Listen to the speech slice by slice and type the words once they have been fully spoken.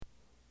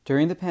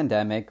During the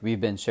pandemic,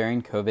 we've been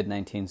sharing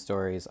COVID-19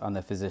 stories on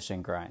the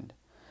Physician Grind.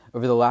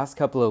 Over the last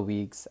couple of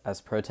weeks,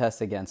 as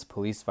protests against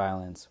police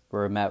violence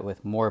were met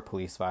with more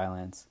police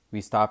violence, we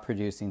stopped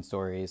producing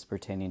stories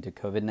pertaining to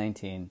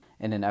COVID-19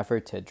 in an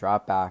effort to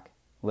drop back,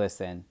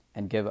 listen,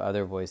 and give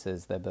other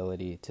voices the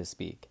ability to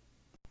speak.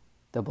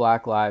 The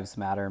Black Lives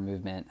Matter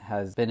movement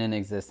has been in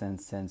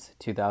existence since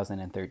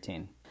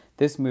 2013.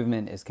 This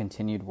movement is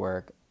continued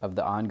work of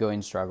the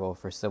ongoing struggle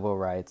for civil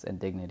rights and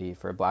dignity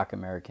for Black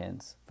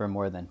Americans for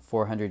more than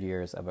 400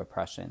 years of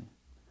oppression.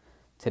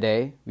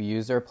 Today, we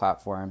use our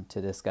platform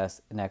to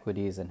discuss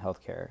inequities in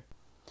healthcare.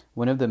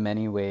 One of the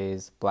many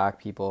ways Black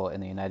people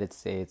in the United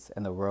States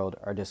and the world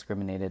are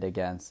discriminated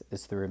against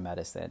is through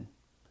medicine.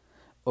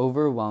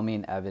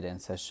 Overwhelming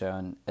evidence has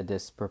shown a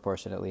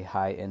disproportionately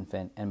high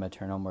infant and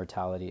maternal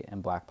mortality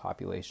in Black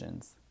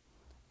populations.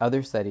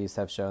 Other studies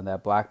have shown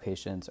that Black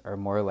patients are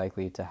more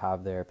likely to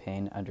have their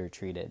pain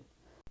undertreated.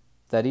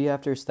 Study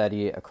after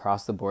study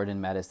across the board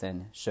in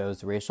medicine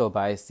shows racial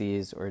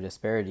biases or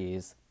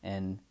disparities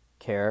in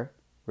care,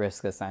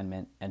 risk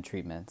assignment, and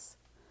treatments.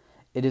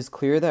 It is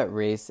clear that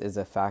race is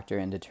a factor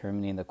in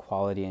determining the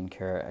quality and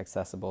care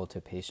accessible to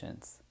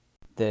patients.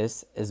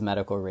 This is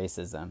medical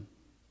racism.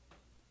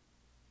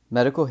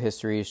 Medical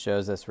history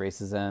shows us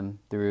racism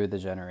through the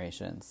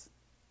generations.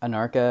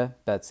 Anarcha,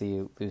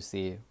 Betsy,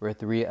 Lucy were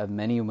three of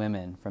many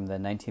women from the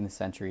 19th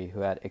century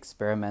who had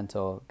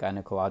experimental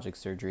gynecologic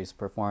surgeries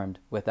performed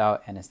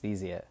without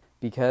anesthesia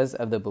because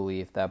of the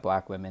belief that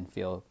Black women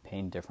feel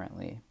pain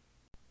differently.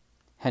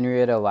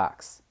 Henrietta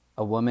Lacks,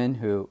 a woman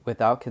who,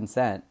 without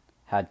consent,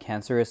 had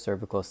cancerous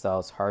cervical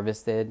cells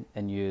harvested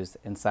and used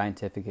in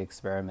scientific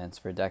experiments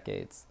for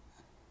decades.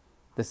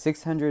 The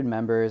 600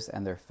 members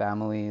and their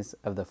families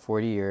of the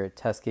 40-year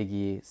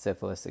Tuskegee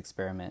syphilis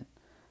experiment,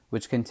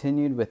 which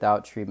continued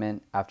without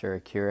treatment after a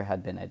cure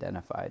had been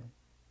identified.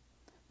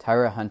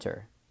 Tyra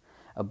Hunter,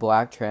 a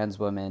Black trans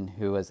woman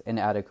who was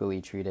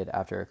inadequately treated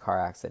after a car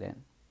accident.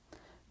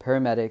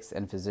 Paramedics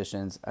and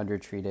physicians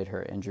undertreated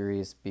her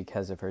injuries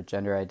because of her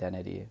gender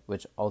identity,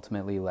 which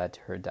ultimately led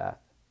to her death.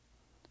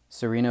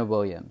 Serena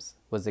Williams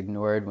was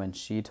ignored when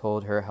she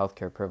told her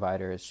healthcare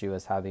providers she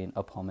was having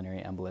a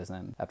pulmonary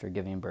embolism after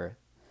giving birth.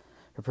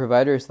 Her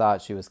providers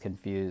thought she was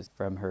confused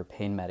from her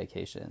pain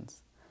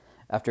medications.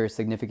 After a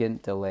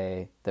significant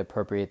delay, the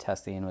appropriate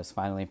testing was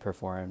finally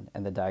performed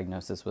and the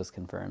diagnosis was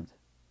confirmed.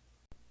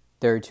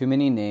 There are too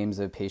many names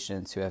of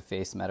patients who have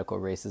faced medical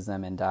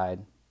racism and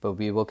died, but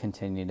we will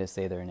continue to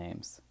say their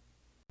names.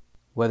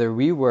 Whether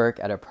we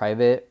work at a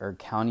private or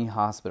county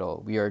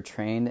hospital, we are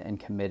trained and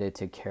committed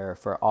to care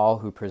for all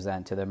who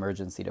present to the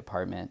emergency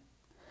department.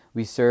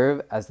 We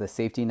serve as the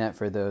safety net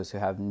for those who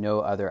have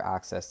no other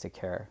access to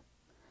care.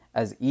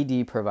 As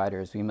ED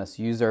providers, we must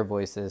use our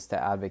voices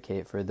to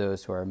advocate for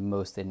those who are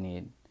most in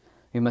need.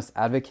 We must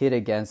advocate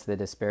against the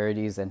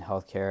disparities in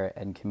healthcare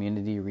and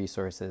community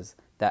resources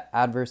that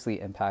adversely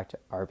impact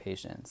our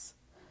patients.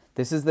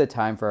 This is the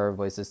time for our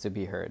voices to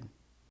be heard.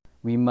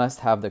 We must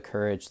have the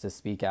courage to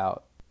speak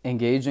out.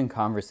 Engage in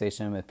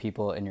conversation with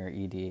people in your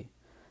ED.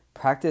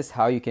 Practice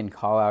how you can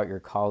call out your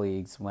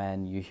colleagues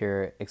when you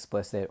hear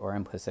explicit or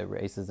implicit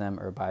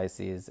racism or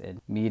biases in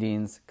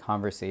meetings,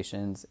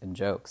 conversations, and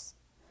jokes.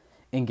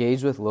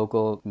 Engage with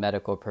local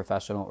medical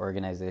professional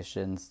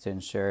organizations to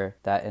ensure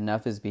that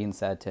enough is being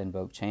said to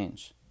invoke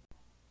change.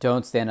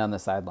 Don't stand on the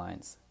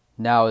sidelines.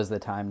 Now is the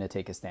time to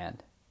take a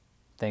stand.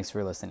 Thanks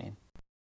for listening.